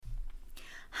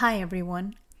Hi,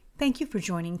 everyone. Thank you for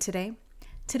joining today.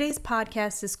 Today's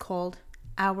podcast is called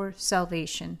Our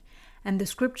Salvation, and the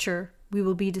scripture we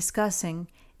will be discussing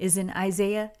is in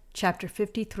Isaiah chapter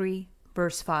 53,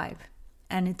 verse 5,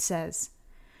 and it says,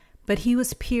 "But he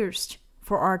was pierced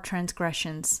for our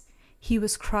transgressions, he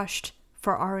was crushed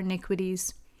for our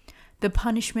iniquities. The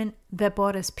punishment that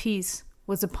brought us peace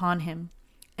was upon him,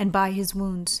 and by his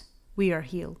wounds we are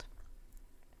healed."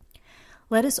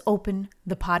 Let us open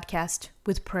the podcast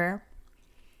with prayer.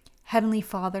 Heavenly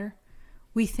Father,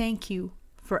 we thank you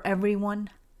for everyone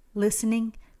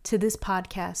listening to this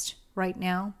podcast right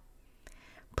now.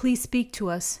 Please speak to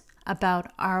us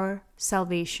about our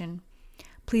salvation.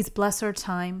 Please bless our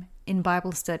time in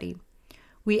Bible study.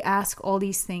 We ask all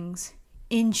these things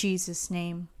in Jesus'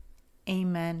 name.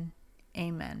 Amen.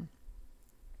 Amen.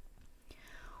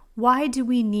 Why do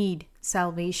we need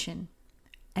salvation?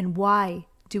 And why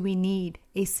do we need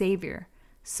a Savior?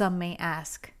 Some may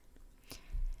ask.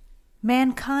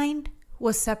 Mankind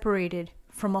was separated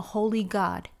from a holy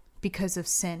God because of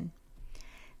sin.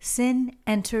 Sin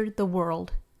entered the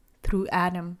world through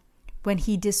Adam when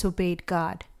he disobeyed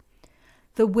God.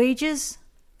 The wages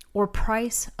or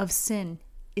price of sin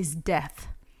is death.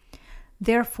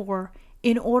 Therefore,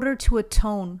 in order to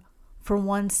atone for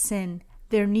one's sin,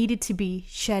 there needed to be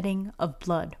shedding of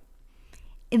blood.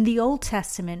 In the Old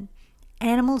Testament,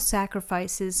 animal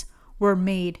sacrifices were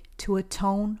made to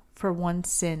atone for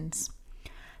one's sins.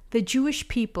 The Jewish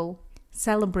people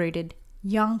celebrated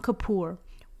Yom Kippur,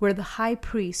 where the high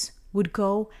priest would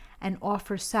go and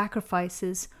offer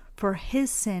sacrifices for his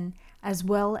sin as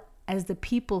well as the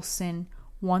people's sin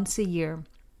once a year.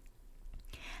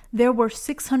 There were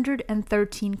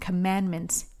 613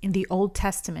 commandments in the Old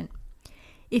Testament.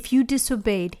 If you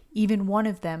disobeyed even one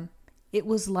of them, it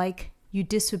was like you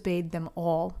disobeyed them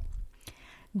all.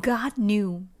 God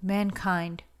knew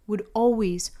mankind would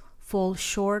always fall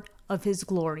short of his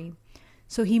glory,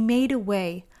 so he made a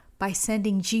way by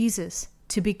sending Jesus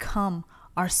to become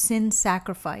our sin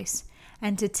sacrifice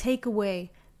and to take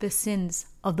away the sins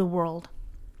of the world.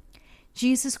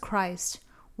 Jesus Christ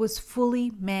was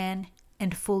fully man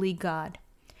and fully God.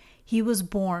 He was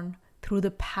born through the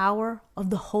power of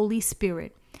the Holy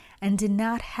Spirit and did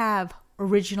not have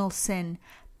original sin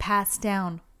passed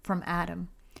down from Adam.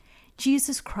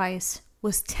 Jesus Christ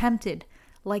was tempted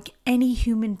like any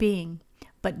human being,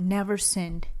 but never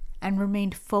sinned and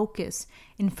remained focused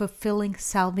in fulfilling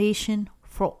salvation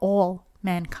for all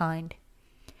mankind.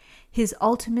 His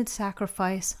ultimate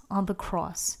sacrifice on the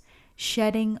cross,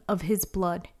 shedding of his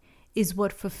blood, is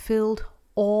what fulfilled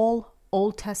all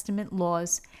Old Testament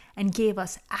laws and gave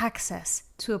us access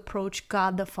to approach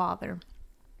God the Father.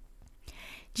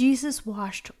 Jesus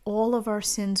washed all of our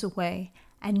sins away,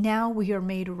 and now we are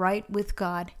made right with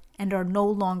God and are no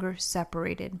longer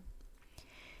separated.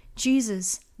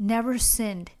 Jesus never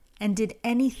sinned and did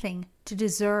anything to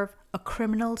deserve a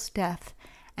criminal's death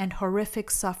and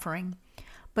horrific suffering,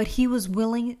 but he was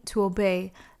willing to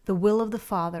obey the will of the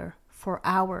Father for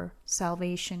our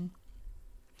salvation.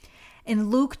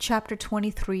 In Luke chapter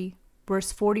 23,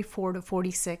 verse 44 to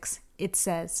 46, it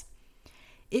says,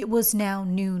 "It was now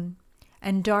noon,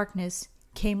 and darkness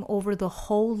came over the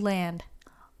whole land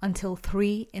until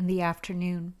 3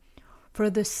 p.m,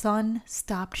 for the sun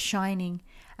stopped shining,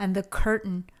 and the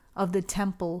curtain of the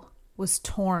temple was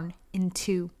torn in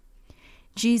two.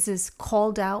 Jesus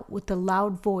called out with a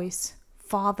loud voice,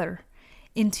 'Father,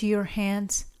 into your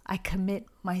hands I commit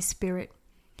my spirit.'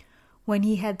 When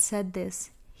he had said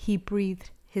this, he breathed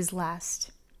his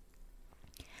last.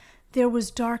 There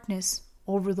was darkness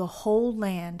over the whole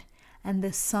land, and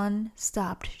the sun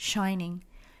stopped shining,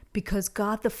 because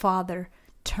God the Father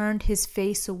turned his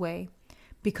face away,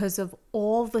 because of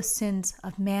all the sins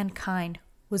of mankind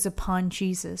was upon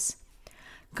Jesus.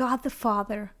 God the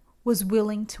Father was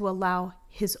willing to allow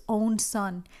his own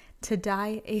Son to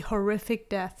die a horrific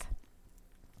death,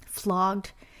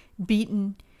 flogged,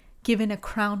 beaten, given a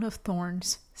crown of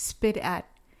thorns, spit at,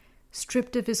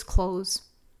 stripped of his clothes,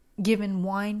 given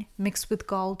wine mixed with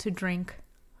gall to drink,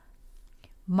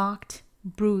 mocked,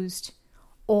 bruised,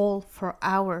 all for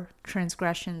our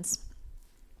transgressions.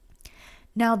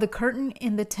 Now the curtain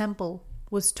in the temple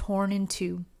was torn in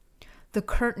two. The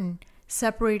curtain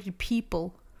separated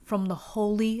people from the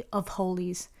Holy of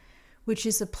Holies, which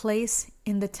is a place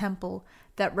in the temple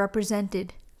that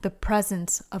represented the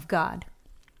presence of God.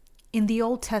 In the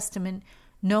Old Testament,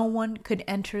 no one could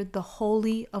enter the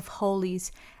Holy of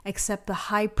Holies except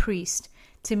the high priest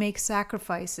to make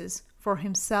sacrifices for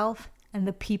himself and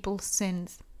the people's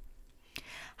sins.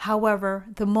 However,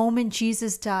 the moment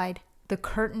Jesus died, the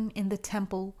curtain in the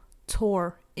temple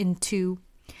tore in two,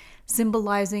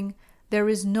 symbolizing There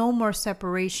is no more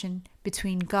separation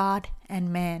between God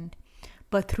and man,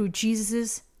 but through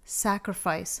Jesus'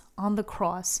 sacrifice on the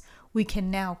cross, we can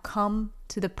now come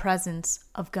to the presence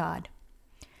of God.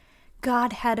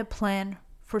 God had a plan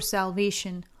for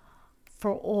salvation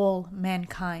for all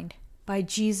mankind by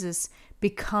Jesus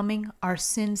becoming our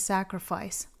sin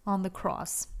sacrifice on the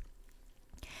cross.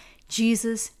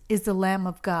 Jesus is the Lamb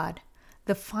of God,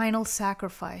 the final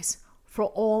sacrifice for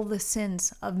all the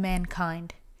sins of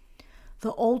mankind.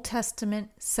 The Old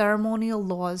Testament ceremonial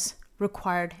laws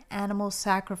required animal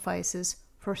sacrifices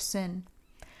for sin,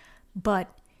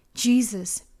 but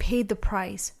Jesus paid the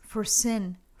price for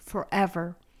sin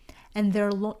forever, and there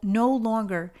no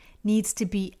longer needs to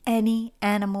be any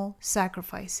animal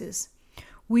sacrifices.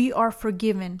 We are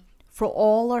forgiven for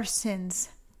all our sins,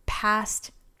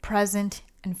 past, present,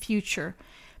 and future,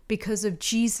 because of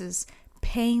Jesus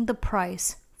paying the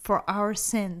price for our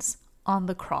sins on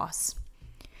the cross.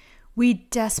 We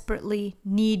desperately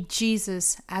need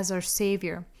Jesus as our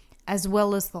Savior, as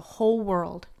well as the whole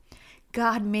world.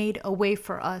 God made a way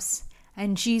for us,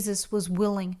 and Jesus was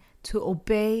willing to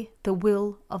obey the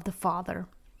will of the Father.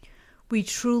 We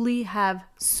truly have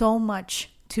so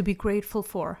much to be grateful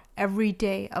for every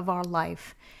day of our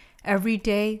life. Every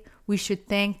day we should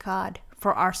thank God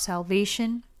for our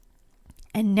salvation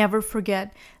and never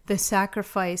forget the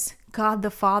sacrifice God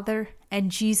the Father and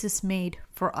Jesus made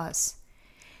for us.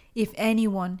 If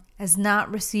anyone has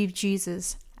not received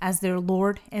Jesus as their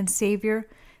Lord and Savior,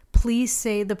 please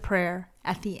say the prayer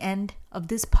at the end of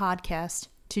this podcast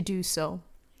to do so.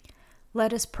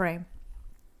 Let us pray.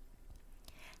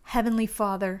 Heavenly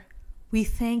Father, we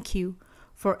thank you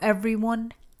for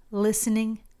everyone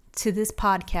listening to this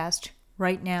podcast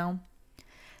right now.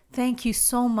 Thank you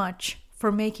so much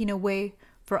for making a way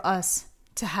for us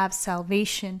to have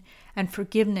salvation and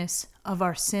forgiveness of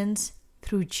our sins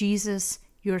through Jesus,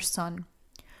 your Son.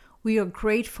 We are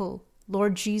grateful,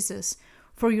 Lord Jesus,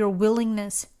 for your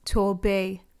willingness to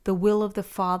obey the will of the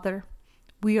Father.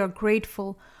 We are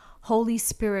grateful, Holy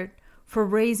Spirit, for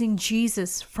raising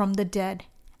Jesus from the dead,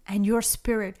 and your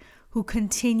Spirit who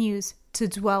continues to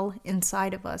dwell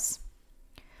inside of us.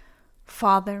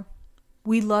 Father,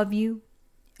 we love you,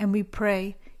 and we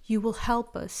pray you will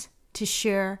help us to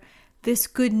share this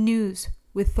good news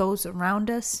with those around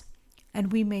us,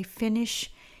 and we may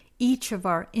finish each of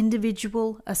our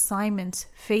individual assignments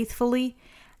faithfully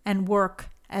and work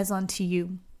as unto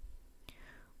you.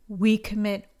 We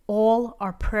commit all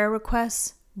our prayer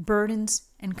requests, burdens,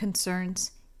 and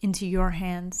concerns into your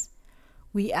hands.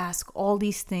 We ask all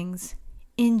these things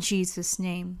in Jesus'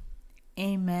 name.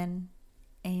 Amen.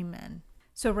 Amen.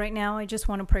 So right now, I just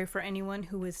want to pray for anyone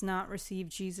who has not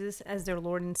received Jesus as their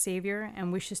Lord and Savior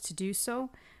and wishes to do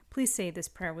so. Please say this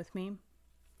prayer with me.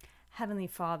 Heavenly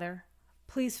Father,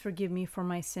 please forgive me for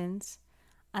my sins.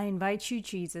 I invite you,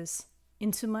 Jesus,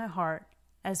 into my heart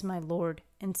as my Lord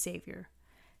and Savior.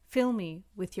 Fill me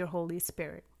with your Holy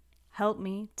Spirit. Help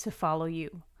me to follow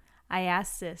you. I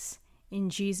ask this in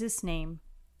Jesus' name.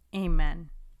 Amen.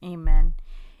 Amen.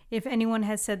 If anyone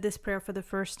has said this prayer for the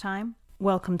first time,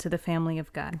 welcome to the family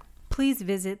of God. Please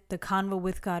visit the Convo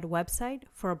with God website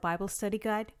for a Bible study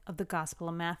guide of the Gospel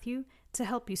of Matthew to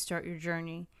help you start your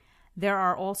journey. There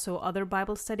are also other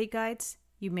Bible study guides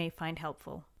you may find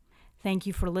helpful. Thank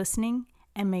you for listening,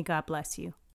 and may God bless you.